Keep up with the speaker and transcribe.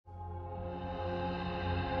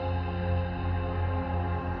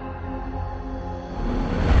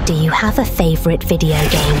Do you have a favourite video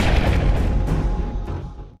game?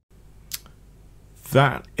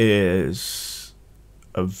 That is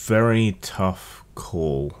a very tough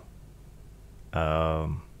call,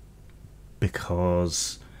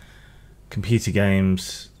 because computer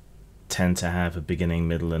games tend to have a beginning,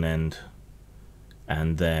 middle and end,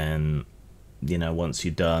 and then, you know, once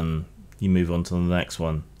you're done, you move on to the next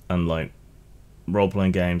one. Unlike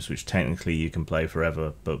role-playing games, which technically you can play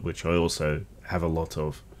forever, but which I also have a lot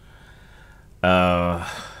of. I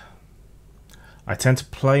tend to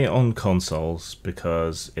play on consoles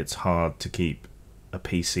because it's hard to keep a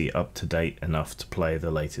PC up to date enough to play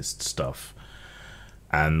the latest stuff.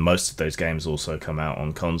 And most of those games also come out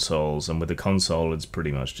on consoles, and with a console it's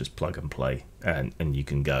pretty much just plug and play, and you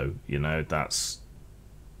can go, you know, that's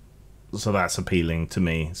appealing to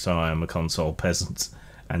me. So I am a console peasant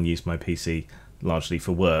and use my PC largely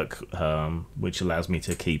for work, which allows me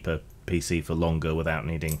to keep a PC for longer without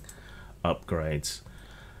needing upgrades.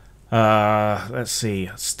 Let's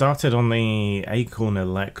see, started on the Acorn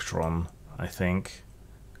Electron, I think.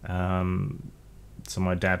 So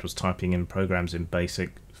my dad was typing in programs in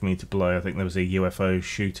BASIC for me to play. I think there was a UFO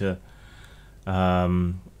shooter.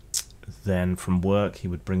 Then from work he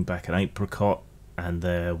would bring back an Apricot, and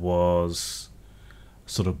there was a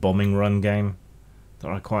sort of bombing run game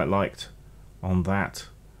that I quite liked on that.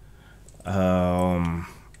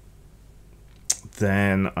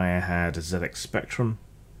 Then I had a ZX Spectrum.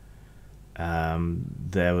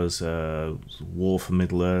 There was a War for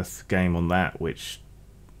Middle-earth game on that, which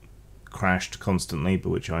crashed constantly, but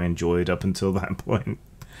which I enjoyed up until that point.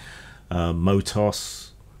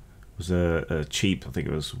 Motos was a cheap, I think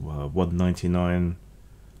it was $1.99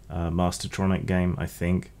 Mastertronic game, I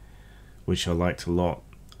think, which I liked a lot.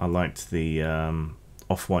 I liked the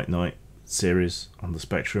Off-White Knight series on the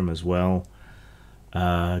Spectrum as well.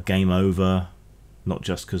 Game Over, not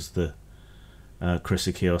just because the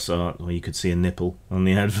Chrysokios art, where you could see a nipple on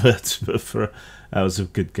the advert, but that was a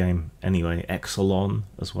good game anyway. Exelon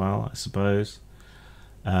as well, I suppose.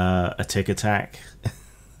 A Tick Attack,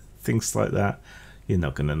 things like that. You're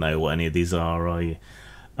not going to know what any of these are you?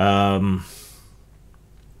 Then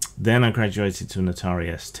I graduated to an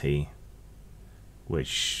Atari ST,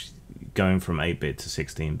 which, going from 8-bit to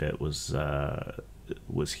 16-bit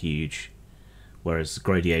was huge, whereas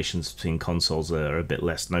gradations between consoles are a bit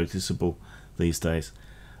less noticeable these days.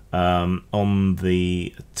 On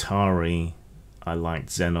the Atari, I liked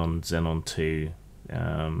Xenon 2,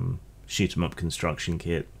 shoot 'em up construction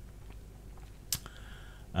kit.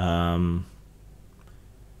 There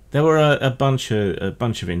were a bunch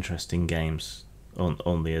of interesting games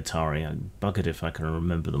on the Atari. I'm buggered if I can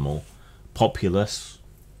remember them all. Populous,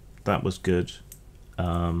 that was good.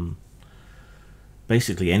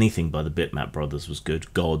 Basically anything by the Bitmap Brothers was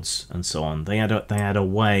good. Gods and so on. They had a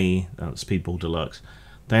way. Speedball Deluxe.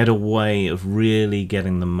 They had a way of really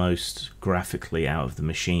getting the most graphically out of the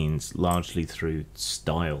machines, largely through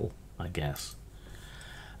style, I guess.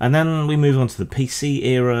 And then we move on to the PC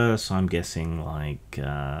era. So I'm guessing like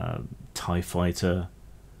TIE Fighter,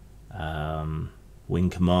 Wing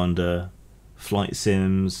Commander, Flight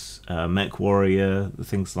Sims, Mech Warrior,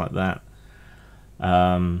 things like that.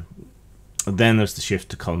 Then there's the shift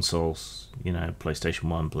to consoles, you know, PlayStation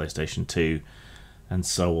 1, PlayStation 2, and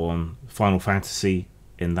so on. Final Fantasy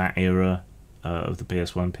in that era of the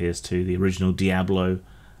PS1, PS2, the original Diablo,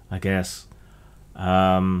 I guess.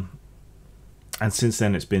 And since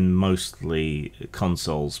then it's been mostly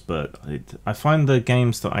consoles, but I find the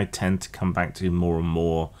games that I tend to come back to more and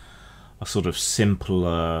more are sort of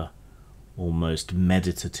simpler, almost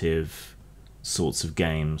meditative sorts of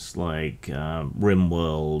games, like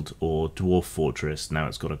RimWorld or Dwarf Fortress. Now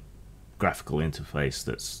it's got a graphical interface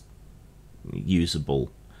that's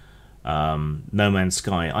usable. No Man's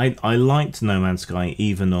Sky. I liked No Man's Sky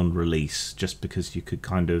even on release, just because you could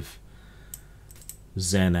kind of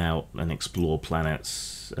zen out and explore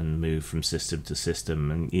planets and move from system to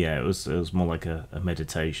system, and yeah, it was more like a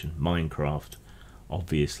meditation. Minecraft,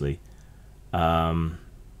 obviously.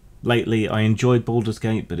 Lately I enjoyed Baldur's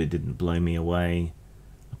Gate, but it didn't blow me away.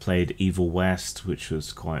 I played Evil West, which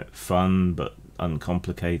was quite fun but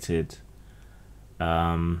uncomplicated.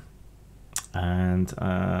 And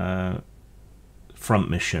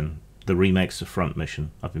Front Mission, the remakes of Front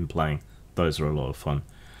Mission I've been playing. Those are a lot of fun.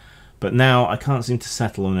 But now I can't seem to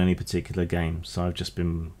settle on any particular game, so I've just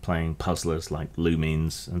been playing puzzlers like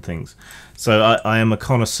Lumines and things. So I am a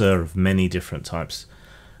connoisseur of many different types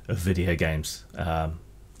of video games.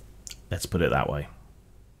 Let's put it that way.